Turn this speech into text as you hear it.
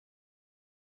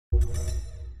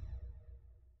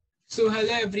So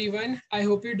hello everyone, I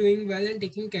hope you're doing well and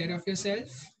taking care of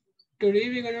yourself. Today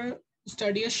we're going to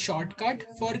study a shortcut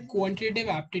for quantitative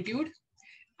aptitude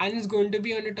and it's going to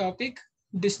be on the topic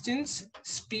distance,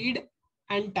 speed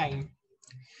and time.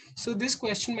 So this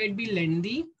question might be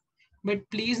lengthy, but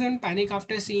please don't panic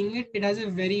after seeing it. It has a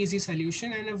very easy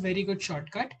solution and a very good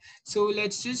shortcut. So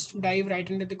let's just dive right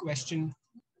into the question.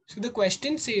 So the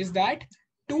question says that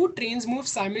two trains move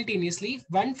simultaneously,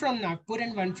 one from Nagpur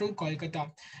and one from Kolkata.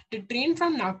 The train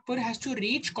from Nagpur has to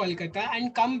reach Kolkata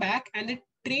and come back, and the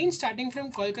train starting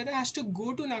from Kolkata has to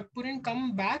go to Nagpur and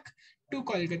come back to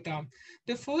Kolkata.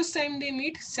 The first time they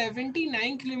meet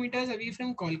 79 kilometers away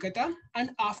from Kolkata,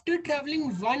 and after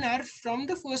traveling 1 hour from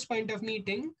the first point of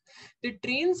meeting, the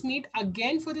trains meet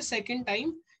again for the second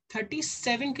time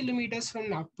 37 kilometers from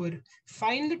Nagpur.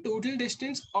 Find the total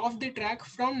distance of the track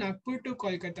from Nagpur to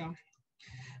Kolkata.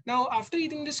 Now, after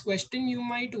reading this question, you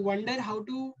might wonder how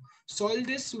to solve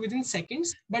this within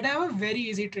seconds, but I have a very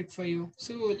easy trick for you.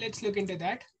 So let's look into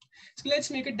that. So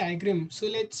let's make a diagram. So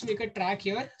let's make a track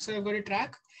here. So I've got a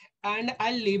track and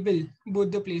I'll label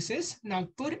both the places,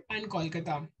 Nagpur and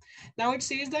Kolkata. Now it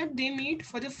says that they meet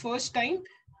for the first time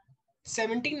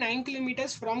 79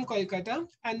 kilometers from Kolkata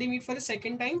and they meet for the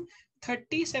second time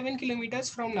 37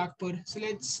 kilometers from Nagpur. So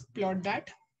let's plot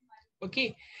that.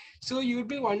 Okay, so you would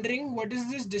be wondering what is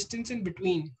this distance in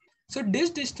between? So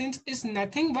this distance is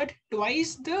nothing but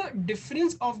twice the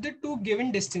difference of the two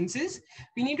given distances.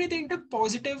 We need to take the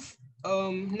positive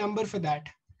number for that.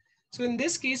 So in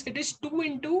this case, it is 2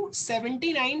 into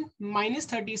 79 minus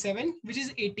 37, which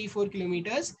is 84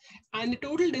 kilometers. And the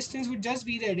total distance would just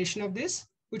be the addition of this,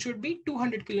 which would be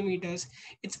 200 kilometers.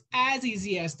 It's as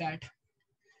easy as that.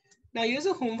 Now here's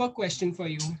a homework question for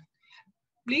you.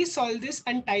 Please solve this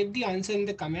and type the answer in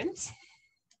the comments.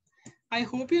 I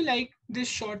hope you like this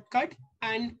shortcut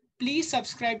and please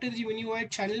subscribe to the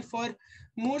UniVoyage channel for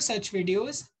more such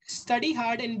videos. Study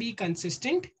hard and be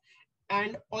consistent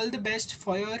and all the best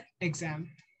for your exam.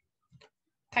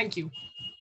 Thank you.